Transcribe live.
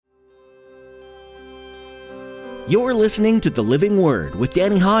You're listening to The Living Word with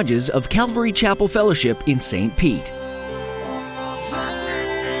Danny Hodges of Calvary Chapel Fellowship in St. Pete.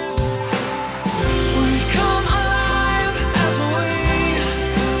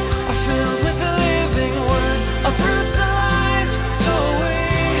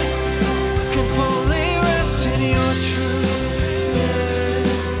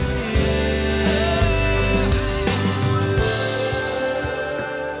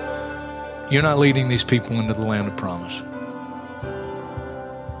 You're not leading these people into the land of promise.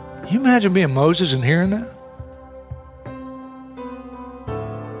 Can you imagine being Moses and hearing that?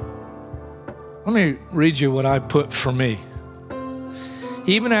 Let me read you what I put for me.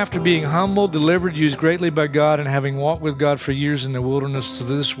 Even after being humbled, delivered, used greatly by God, and having walked with God for years in the wilderness of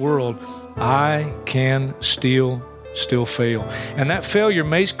this world, I can still fail. And that failure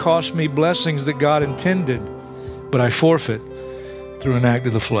may cost me blessings that God intended, but I forfeit through an act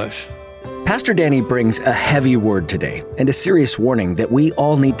of the flesh. Pastor Danny brings a heavy word today and a serious warning that we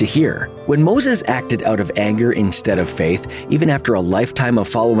all need to hear. When Moses acted out of anger instead of faith, even after a lifetime of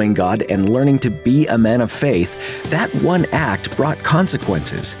following God and learning to be a man of faith, that one act brought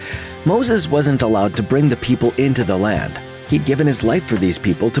consequences. Moses wasn't allowed to bring the people into the land. He'd given his life for these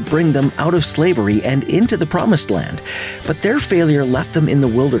people to bring them out of slavery and into the promised land. But their failure left them in the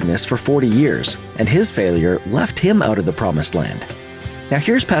wilderness for 40 years, and his failure left him out of the promised land. Now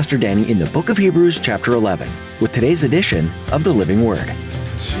here's Pastor Danny in the book of Hebrews chapter 11 with today's edition of The Living Word. To every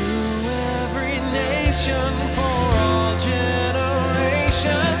nation for all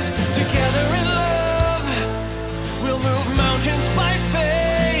generations, together in love, we'll move mountains by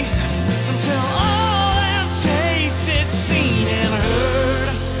faith until all have tasted, seen, and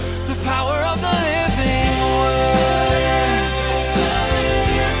heard the power of the living word.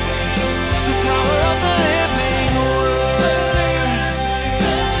 The power of the living word.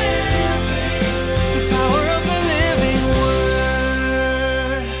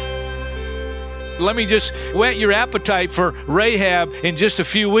 Let me just whet your appetite for Rahab in just a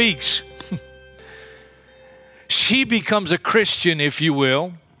few weeks. She becomes a Christian, if you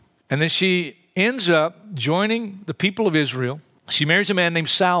will, and then she ends up joining the people of Israel. She marries a man named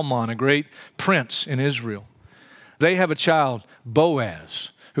Salmon, a great prince in Israel. They have a child,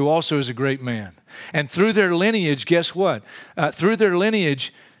 Boaz, who also is a great man. And through their lineage, guess what? Through their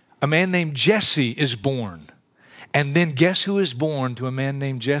lineage, a man named Jesse is born. And then guess who is born to a man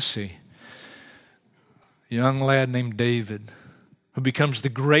named Jesse? Young lad named David, who becomes the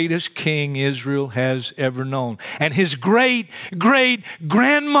greatest king Israel has ever known. And his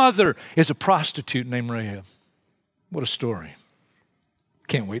great-great-grandmother is a prostitute named Rahab. What a story.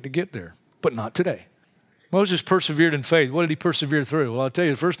 Can't wait to get there, but not today. Moses persevered in faith. What did he persevere through? Well, I'll tell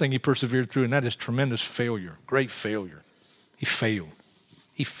you the first thing he persevered through, and that is tremendous failure, great failure. He failed.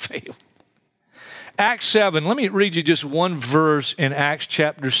 Acts 7, let me read you just one verse in Acts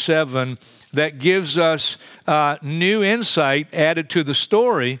chapter 7 that gives us new insight added to the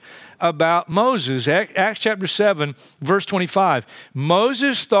story about Moses. Acts chapter 7, verse 25.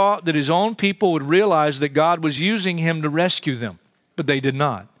 Moses thought that his own people would realize that God was using him to rescue them, but they did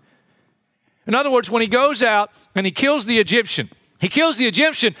not. In other words, when he goes out and he kills the Egyptian,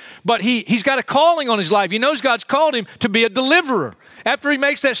 but he's got a calling on his life. He knows God's called him to be a deliverer. After he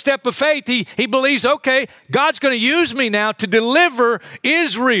makes that step of faith, he believes, okay, God's going to use me now to deliver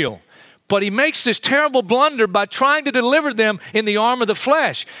Israel. But he makes this terrible blunder by trying to deliver them in the arm of the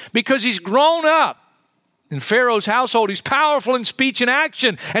flesh because he's grown up in Pharaoh's household. He's powerful in speech and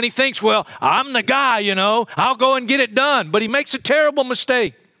action. And he thinks, well, I'm the guy, I'll go and get it done. But he makes a terrible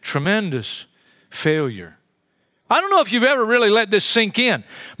mistake. Tremendous failure. I don't know if you've ever really let this sink in.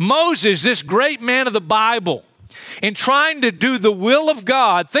 Moses, this great man of the Bible, in trying to do the will of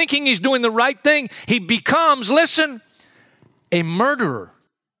God, thinking he's doing the right thing, he becomes, listen, a murderer.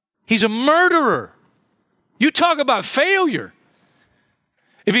 He's a murderer. You talk about failure.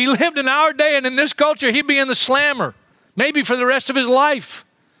 If he lived in our day and in this culture, he'd be in the slammer, maybe for the rest of his life.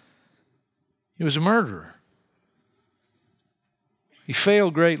 He was a murderer. He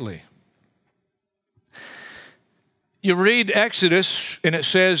failed greatly. You read Exodus, and it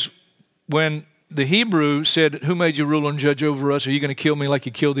says, when the Hebrew said, who made you ruler and judge over us? Are you going to kill me like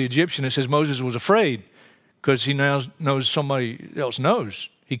you killed the Egyptian? It says Moses was afraid because he now knows somebody else knows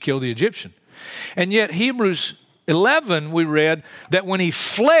he killed the Egyptian. And yet Hebrews 11, we read that when he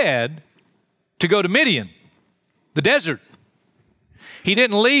fled to go to Midian, the desert, he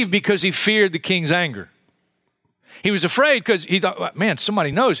didn't leave because he feared the king's anger. He was afraid because he thought, man,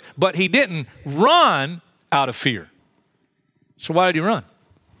 somebody knows. But he didn't run out of fear. So why did he run?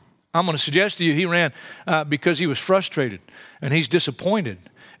 I'm going to suggest to you he ran because he was frustrated and he's disappointed.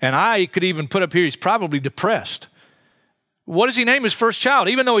 And I could even put up here, he's probably depressed What does he name his first child?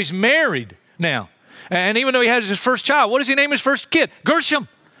 Even though he's married now, and even though he has his first child, what does he name his first kid? Gershom.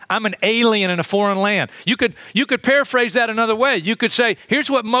 I'm an alien in a foreign land. You could paraphrase that another way. You could say,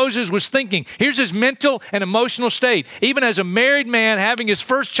 here's what Moses was thinking. Here's his mental and emotional state. Even as a married man having his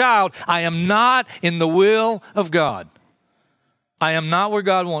first child, I am not in the will of God. I am not where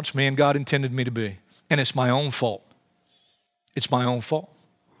God wants me and God intended me to be. And it's my own fault. It's my own fault.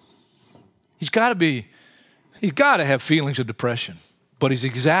 He's got to have feelings of depression, but he's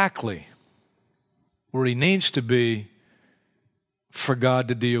exactly where he needs to be for God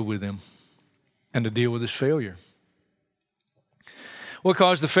to deal with him and to deal with his failure. What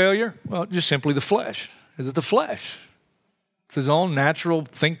caused the failure? Well, just simply the flesh. Is it the flesh? It's his own natural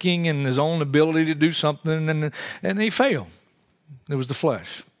thinking and his own ability to do something, and he failed. It was the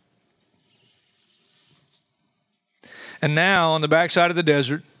flesh. And now, on the backside of the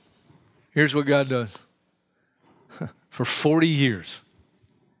desert, here's what God does. For 40 years,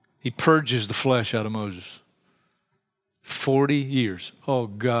 he purges the flesh out of Moses. 40 years. Oh,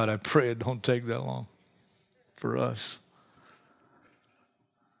 God, I pray it don't take that long for us.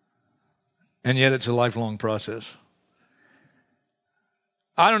 And yet it's a lifelong process.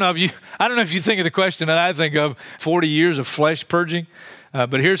 I don't know if you think of the question that I think of, 40 years of flesh purging.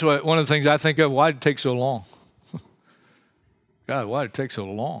 But here's one of the things I think of, why did it take so long? God, why did it take so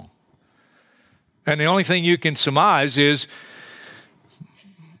long? And the only thing you can surmise is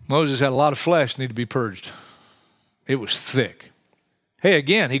Moses had a lot of flesh that needed to be purged. It was thick. Hey,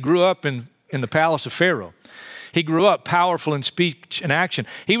 again, he grew up in the palace of Pharaoh. He grew up powerful in speech and action.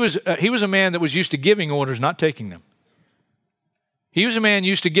 He was a man that was used to giving orders, not taking them. He was a man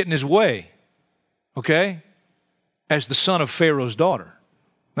used to getting his way, okay, as the son of Pharaoh's daughter.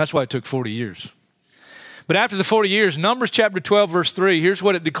 That's why it took 40 years. But after the 40 years, Numbers chapter 12, verse 3, here's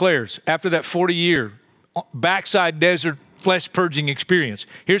what it declares. After that 40-year backside desert flesh purging experience,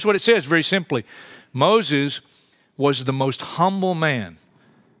 here's what it says very simply. Moses was the most humble man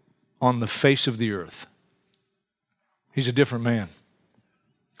on the face of the earth. He's a different man.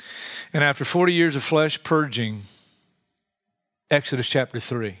 And after 40 years of flesh purging, Exodus chapter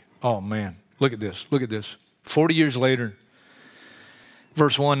 3. Oh, man. Look at this. Look at this. 40 years later,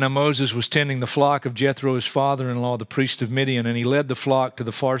 verse 1, now Moses was tending the flock of Jethro, his father-in-law, the priest of Midian, and he led the flock to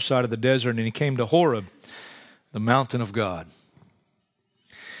the far side of the desert, and he came to Horeb, the mountain of God.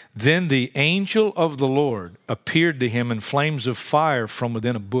 Then the angel of the Lord appeared to him in flames of fire from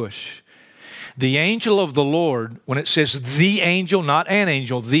within a bush. The angel of the Lord, when it says the angel, not an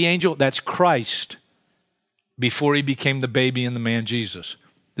angel, the angel, that's Christ before he became the baby and the man Jesus.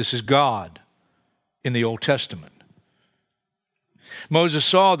 This is God in the Old Testament. Moses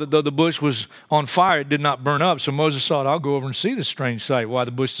saw that though the bush was on fire, it did not burn up. So Moses thought, I'll go over and see this strange sight, why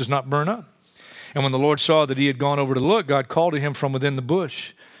the bush does not burn up. And when the Lord saw that he had gone over to look, God called to him from within the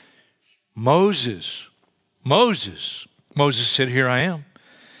bush. Moses said, here I am.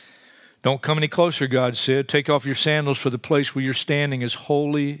 Don't come any closer, God said. Take off your sandals, for the place where you're standing is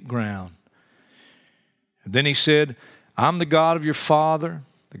holy ground. And then he said, I'm the God of your father,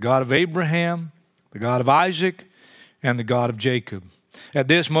 the God of Abraham, the God of Isaac, and the God of Jacob. At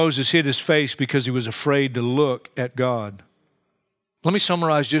this, Moses hid his face because he was afraid to look at God. Let me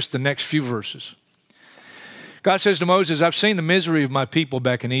summarize just the next few verses. God says to Moses, I've seen the misery of my people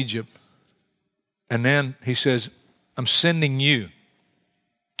back in Egypt. And then he says, I'm sending you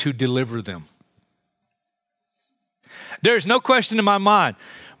to deliver them. There's no question in my mind.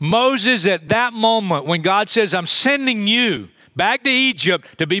 Moses, at that moment, when God says, I'm sending you back to Egypt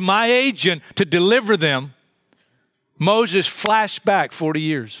to be my agent to deliver them, Moses flashed back 40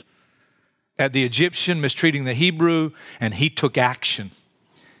 years at the Egyptian mistreating the Hebrew, and he took action.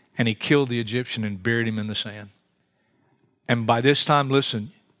 And he killed the Egyptian and buried him in the sand. And by this time,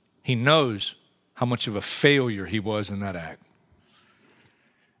 listen, he knows how much of a failure he was in that act.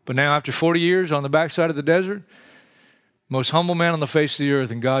 But now, after 40 years on the backside of the desert, most humble man on the face of the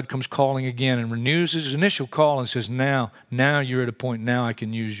earth, and God comes calling again and renews his initial call and says, now you're at a point, now I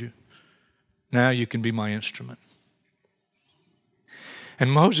can use you. Now you can be my instrument.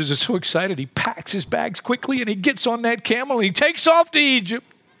 And Moses is so excited, he packs his bags quickly and he gets on that camel and he takes off to Egypt.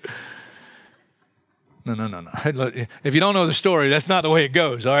 No. If you don't know the story, that's not the way it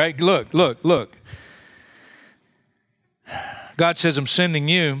goes, all right? Look. God says, I'm sending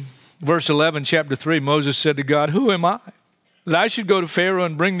you. Verse 11, chapter 3, Moses said to God, who am I that I should go to Pharaoh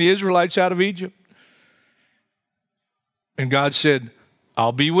and bring the Israelites out of Egypt? And God said,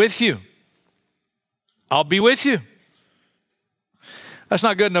 I'll be with you. I'll be with you. That's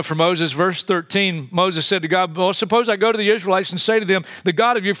not good enough for Moses. Verse 13, Moses said to God, well, suppose I go to the Israelites and say to them, the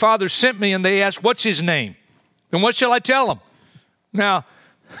God of your father sent me, and they ask, what's his name? Then what shall I tell them? Now,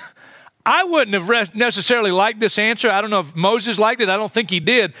 I wouldn't have necessarily liked this answer. I don't know if Moses liked it. I don't think he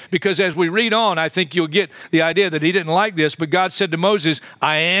did, because as we read on, I think you'll get the idea that he didn't like this. But God said to Moses,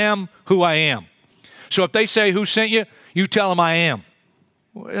 I am who I am. So if they say, who sent you? You tell them I am.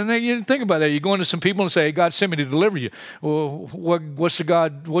 And then you think about that. You go into some people and say, hey, God sent me to deliver you. Well, what's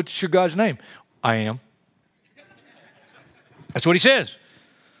your God's name? I am. That's what he says.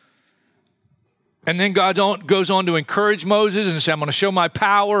 And then God goes on to encourage Moses and say, I'm going to show my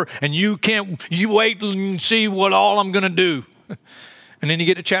power, and you wait and see what all I'm going to do. And then you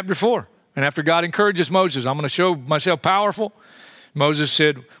get to chapter 4. And after God encourages Moses, I'm going to show myself powerful. Moses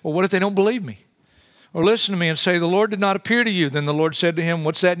said, well, what if they don't believe me? Or listen to me and say, the Lord did not appear to you. Then the Lord said to him,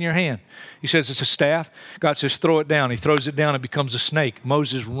 what's that in your hand? He says, it's a staff. God says, throw it down. He throws it down. It becomes a snake.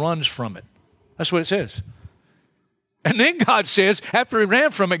 Moses runs from it. That's what it says. And then God says, after he ran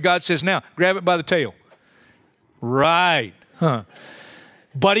from it, God says, now, grab it by the tail. Right.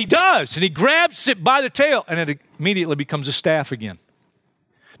 But he does, and he grabs it by the tail, and it immediately becomes a staff again.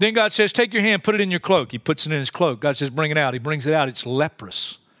 Then God says, take your hand, put it in your cloak. He puts it in his cloak. God says, bring it out. He brings it out. It's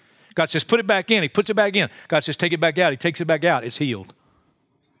leprous. God says, put it back in. He puts it back in. God says, take it back out. He takes it back out. It's healed.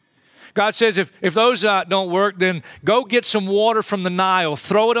 God says, if those don't work, then go get some water from the Nile,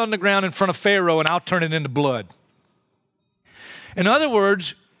 throw it on the ground in front of Pharaoh, and I'll turn it into blood. In other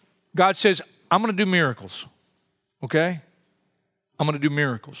words, God says, I'm going to do miracles, okay? I'm going to do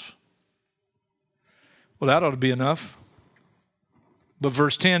miracles. Well, that ought to be enough. But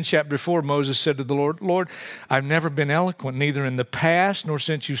verse 10, chapter 4, Moses said to the Lord, Lord, I've never been eloquent, neither in the past nor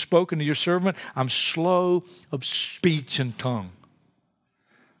since you've spoken to your servant. I'm slow of speech and tongue.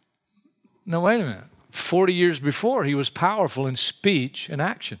 Now, wait a minute. 40 years before, he was powerful in speech and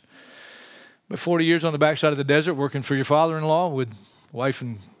action. But 40 years on the backside of the desert working for your father-in-law with wife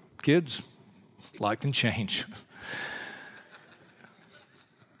and kids, life can change.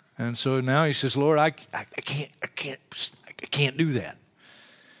 And so now he says, Lord, I can't do that.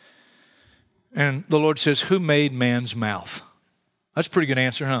 And the Lord says, who made man's mouth? That's a pretty good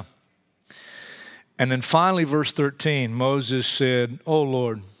answer, huh? And then finally, verse 13, Moses said, oh,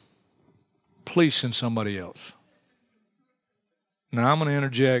 Lord, please send somebody else. Now I'm going to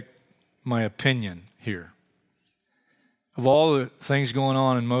interject my opinion here. Of all the things going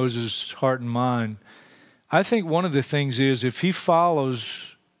on in Moses' heart and mind, I think one of the things is if he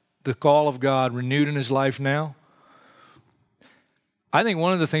follows the call of God renewed in his life now, I think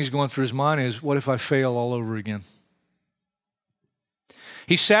one of the things going through his mind is, what if I fail all over again?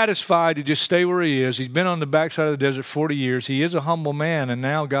 He's satisfied to just stay where he is. He's been on the backside of the desert 40 years. He is a humble man, and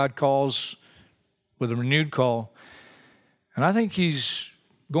now God calls with a renewed call. And I think he's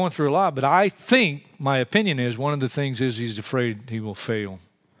going through a lot, but I think, my opinion is, one of the things is he's afraid he will fail.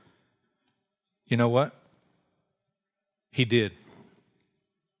 You know what? He did.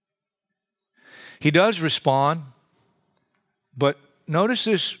 He does respond, but notice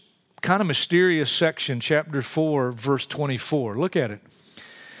this kind of mysterious section, chapter 4, verse 24. Look at it.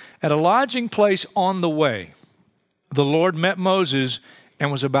 At a lodging place on the way, the Lord met Moses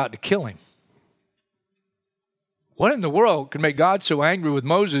and was about to kill him. What in the world could make God so angry with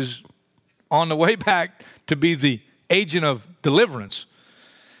Moses on the way back to be the agent of deliverance?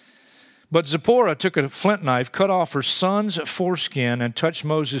 But Zipporah took a flint knife, cut off her son's foreskin, and touched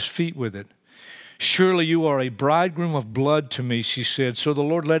Moses' feet with it. Surely you are a bridegroom of blood to me, she said, so the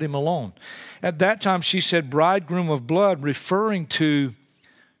Lord let him alone. At that time she said bridegroom of blood, referring to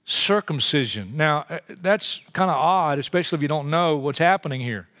circumcision. Now, that's kind of odd, especially if you don't know what's happening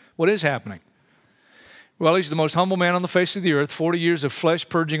here. What is happening? Well, he's the most humble man on the face of the earth, 40 years of flesh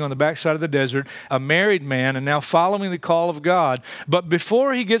purging on the backside of the desert, a married man, and now following the call of God. But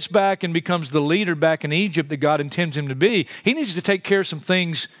before he gets back and becomes the leader back in Egypt that God intends him to be, he needs to take care of some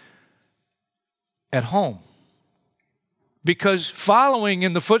things at home. Because following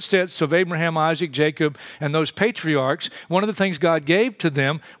in the footsteps of Abraham, Isaac, Jacob, and those patriarchs, one of the things God gave to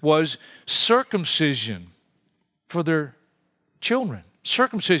them was circumcision for their children.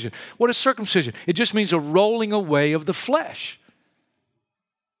 Circumcision. What is circumcision? It just means a rolling away of the flesh.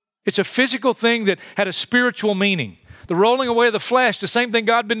 It's a physical thing that had a spiritual meaning. The rolling away of the flesh, the same thing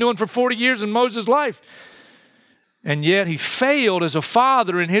God had been doing for 40 years in Moses' life. And yet he failed as a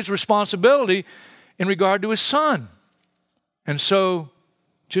father in his responsibility in regard to his son. And so,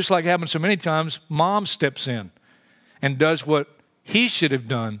 just like happens so many times, mom steps in and does what he should have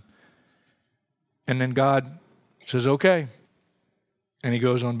done. And then God says, okay. And he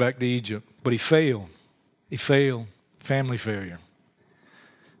goes on back to Egypt. But he failed. He failed. Family failure.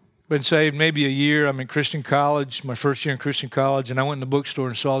 Been saved maybe a year. I'm in Christian college, my first year in Christian college, and I went in the bookstore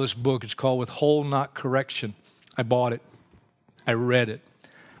and saw this book. It's called Withhold Not Correction. I bought it. I read it.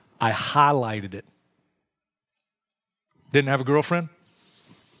 I highlighted it. Didn't have a girlfriend.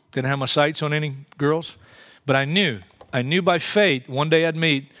 Didn't have my sights on any girls. But I knew by faith one day I'd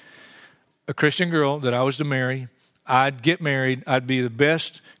meet a Christian girl that I was to marry. I'd get married. I'd be the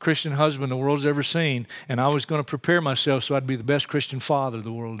best Christian husband the world's ever seen. And I was going to prepare myself so I'd be the best Christian father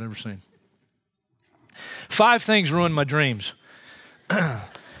the world had ever seen. 5 things ruined my dreams.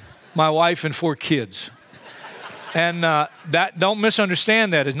 My wife and 4 kids. And that, don't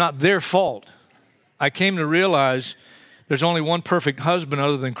misunderstand that. It's not their fault. I came to realize there's only one perfect husband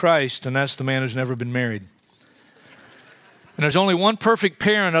other than Christ, and that's the man who's never been married. And there's only one perfect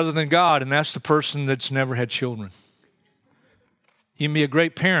parent other than God, and that's the person that's never had children. You can be a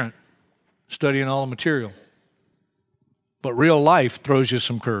great parent studying all the material, but real life throws you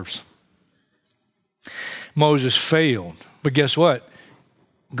some curves. Moses failed, but guess what?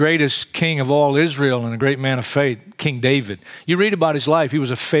 Greatest king of all Israel and a great man of faith, King David. You read about his life, he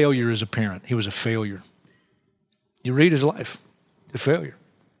was a failure as a parent. He was a failure. You read his life, a failure.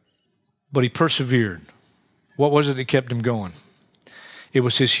 But he persevered. What was it that kept him going? It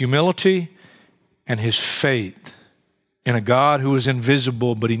was his humility and his faith in a God who was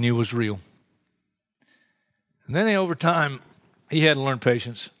invisible but he knew was real. And then over time, he had to learn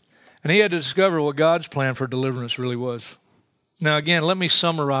patience. And he had to discover what God's plan for deliverance really was. Now again, let me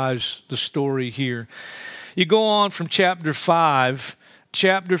summarize the story here. You go on from chapter 5.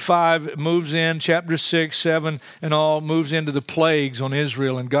 Chapter 5 moves in, chapter 6, 7, and all moves into the plagues on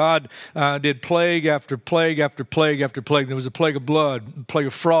Israel. And God did plague after plague after plague after plague. There was a plague of blood, a plague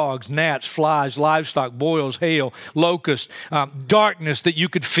of frogs, gnats, flies, livestock, boils, hail, locusts, darkness that you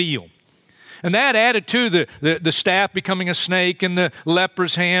could feel. And that added to the staff becoming a snake and the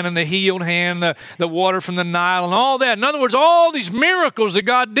leper's hand and the healed hand, the water from the Nile and all that. In other words, all these miracles that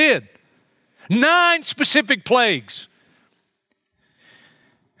God did. 9 specific plagues.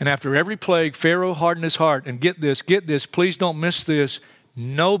 And after every plague, Pharaoh hardened his heart. And get this, please don't miss this.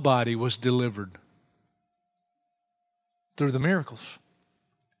 Nobody was delivered through the miracles.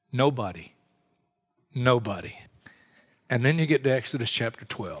 Nobody. And then you get to Exodus chapter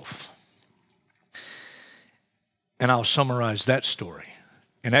 12. And I'll summarize that story.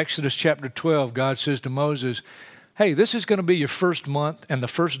 In Exodus chapter 12, God says to Moses, hey, this is going to be your first month and the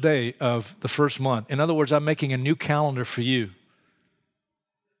first day of the first month. In other words, I'm making a new calendar for you.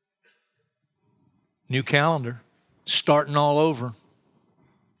 New calendar, starting all over.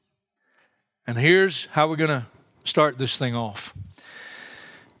 And here's how we're going to start this thing off.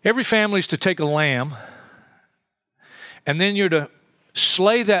 Every family is to take a lamb, and then you're to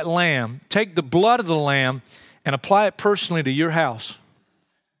slay that lamb, take the blood of the lamb, and apply it personally to your house.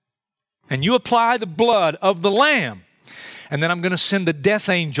 And you apply the blood of the lamb. And then I'm going to send the death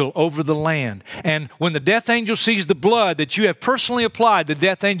angel over the land. And when the death angel sees the blood that you have personally applied, the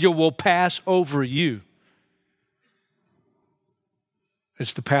death angel will pass over you.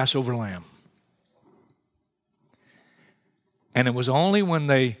 It's the Passover lamb. And it was only when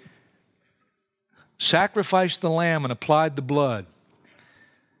they sacrificed the lamb and applied the blood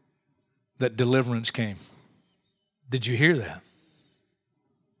that deliverance came. Did you hear that?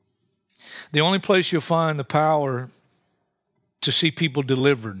 The only place you'll find the power to see people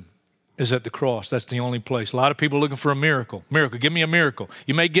delivered is at the cross. That's the only place. A lot of people are looking for a miracle. Miracle, give me a miracle.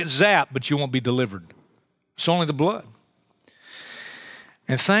 You may get zapped, but you won't be delivered. It's only the blood.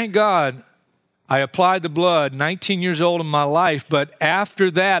 And thank God I applied the blood 19 years old in my life, but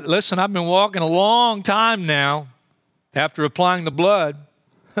after that, listen, I've been walking a long time now after applying the blood,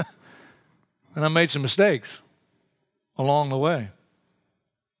 and I made some mistakes along the way.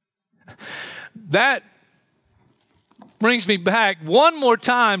 That brings me back one more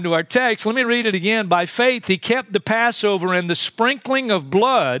time to our text. Let me read it again. By faith, he kept the Passover and the sprinkling of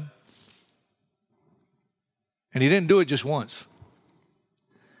blood. And he didn't do it just once.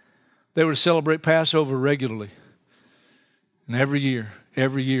 They were to celebrate Passover regularly. And every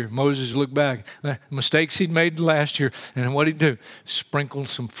year, Moses looked back, the mistakes he'd made last year, and what did he do? Sprinkled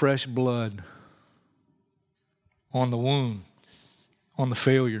some fresh blood on the wound, on the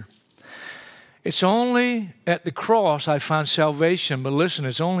failure. It's only at the cross I find salvation, but listen,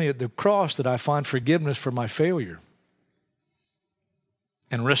 it's only at the cross that I find forgiveness for my failure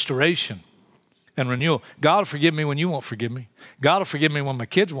and restoration and renewal. God will forgive me when you won't forgive me. God will forgive me when my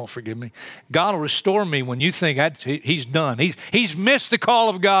kids won't forgive me. God will restore me when you think he's done. He's missed the call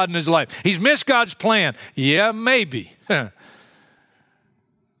of God in his life. He's missed God's plan. Yeah, maybe. But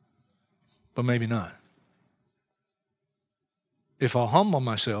maybe not. If I'll humble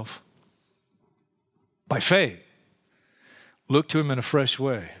myself by faith, look to him in a fresh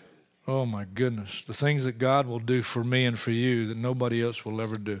way. Oh my goodness. The things that God will do for me and for you that nobody else will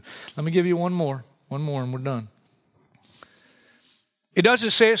ever do. Let me give you one more and we're done. It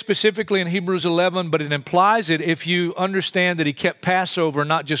doesn't say it specifically in Hebrews 11, but it implies it if you understand that he kept Passover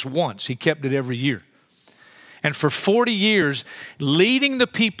not just once, he kept it every year. And for 40 years, leading the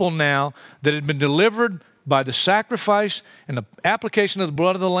people now that had been delivered by the sacrifice and the application of the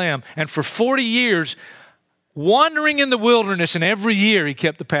blood of the Lamb, and for 40 years, wandering in the wilderness, and every year he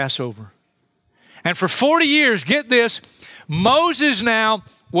kept the Passover. And for 40 years, get this, Moses now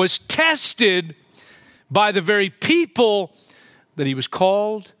was tested by the very people that he was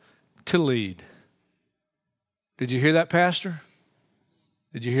called to lead. Did you hear that, pastor?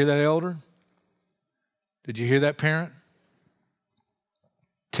 Did you hear that, elder? Did you hear that, parent?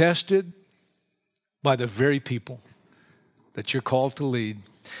 Tested by the very people that you're called to lead.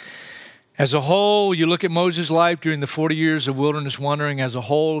 As a whole, you look at Moses' life during the 40 years of wilderness wandering, as a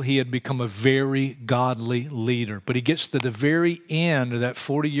whole, he had become a very godly leader. But he gets to the very end of that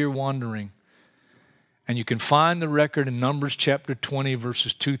 40-year wandering, and you can find the record in Numbers chapter 20,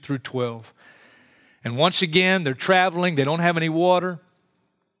 verses 2 through 12. And once again, they're traveling. They don't have any water.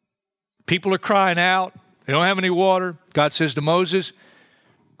 People are crying out. They don't have any water. God says to Moses,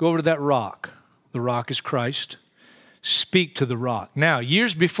 go over to that rock. The rock is Christ. Speak to the rock. Now,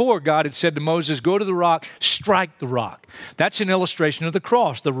 years before, God had said to Moses, go to the rock, strike the rock. That's an illustration of the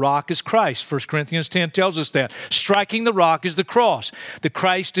cross. The rock is Christ. 1 Corinthians 10 tells us that. Striking the rock is the cross. The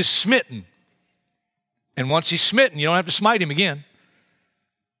Christ is smitten. And once he's smitten, you don't have to smite him again.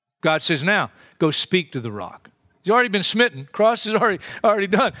 God says, now, go speak to the rock. He's already been smitten. Cross is already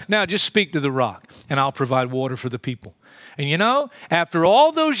done. Now, just speak to the rock, and I'll provide water for the people. And you know, after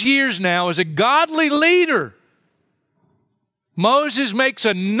all those years now, as a godly leader, Moses makes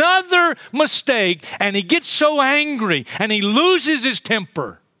another mistake, and he gets so angry, and he loses his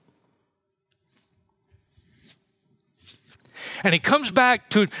temper. And he comes back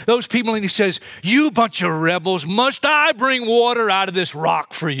to those people and he says, you bunch of rebels, must I bring water out of this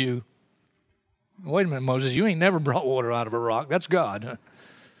rock for you? Wait a minute, Moses, you ain't never brought water out of a rock. That's God.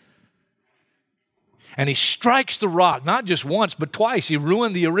 And he strikes the rock, not just once, but twice. He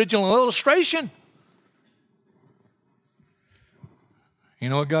ruined the original illustration. You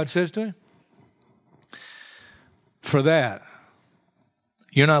know what God says to him? For that,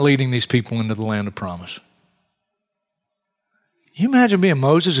 you're not leading these people into the land of promise. Can you imagine being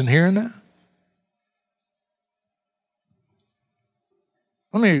Moses and hearing that?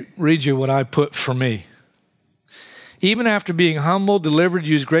 Let me read you what I put for me. Even after being humbled, delivered,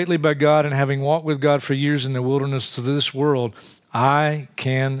 used greatly by God, and having walked with God for years in the wilderness of this world, I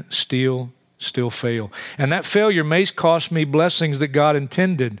can still fail. And that failure may cost me blessings that God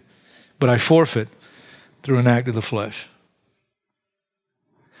intended, but I forfeit through an act of the flesh.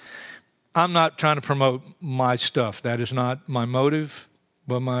 I'm not trying to promote my stuff. That is not my motive.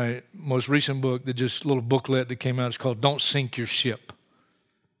 But my most recent book, just a little booklet that came out, is called Don't Sink Your Ship.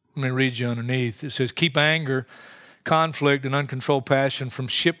 Let me read you underneath. It says, keep anger, conflict, and uncontrolled passion from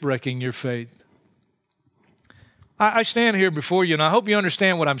shipwrecking your faith. I stand here before you, and I hope you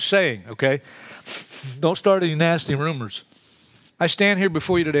understand what I'm saying, okay? Don't start any nasty rumors. I stand here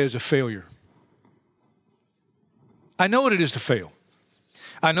before you today as a failure. I know what it is to fail.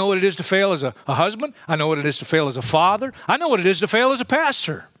 I know what it is to fail as a husband. I know what it is to fail as a father. I know what it is to fail as a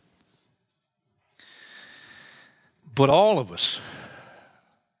pastor. But all of us,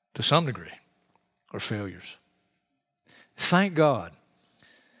 to some degree, are failures. Thank God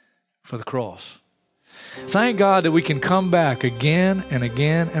for the cross. Thank God that we can come back again and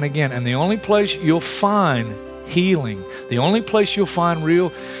again and again. And the only place you'll find healing, the only place you'll find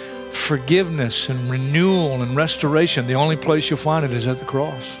real forgiveness and renewal and restoration, the only place you'll find it is at the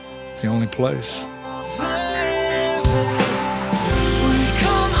cross. It's the only place.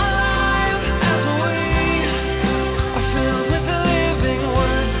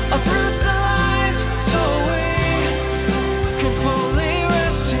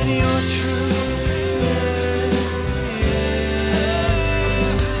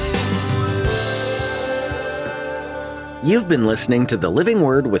 You've been listening to The Living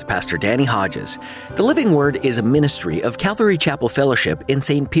Word with Pastor Danny Hodges. The Living Word is a ministry of Calvary Chapel Fellowship in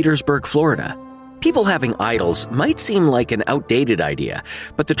St. Petersburg, Florida. People having idols might seem like an outdated idea,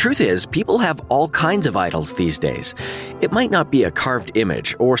 but the truth is, people have all kinds of idols these days. It might not be a carved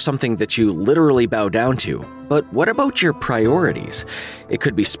image or something that you literally bow down to, but what about your priorities? It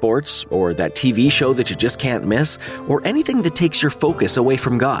could be sports, or that TV show that you just can't miss, or anything that takes your focus away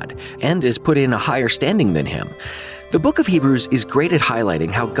from God and is put in a higher standing than Him. The book of Hebrews is great at highlighting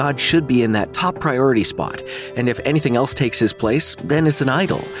how God should be in that top priority spot, and if anything else takes His place, then it's an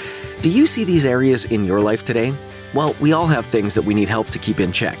idol. Do you see these areas in your life today? Well, we all have things that we need help to keep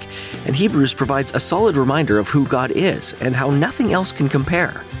in check, and Hebrews provides a solid reminder of who God is and how nothing else can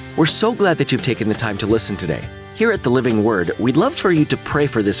compare. We're so glad that you've taken the time to listen today. Here at The Living Word, we'd love for you to pray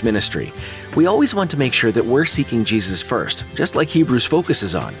for this ministry. We always want to make sure that we're seeking Jesus first, just like Hebrews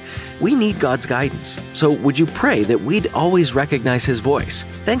focuses on. We need God's guidance, so would you pray that we'd always recognize His voice?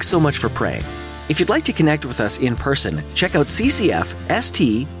 Thanks so much for praying. If you'd like to connect with us in person, check out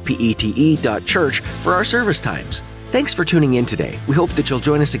ccfstpete.church for our service times. Thanks for tuning in today. We hope that you'll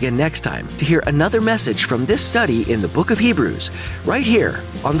join us again next time to hear another message from this study in the book of Hebrews, right here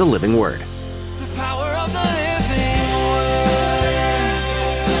on The Living Word.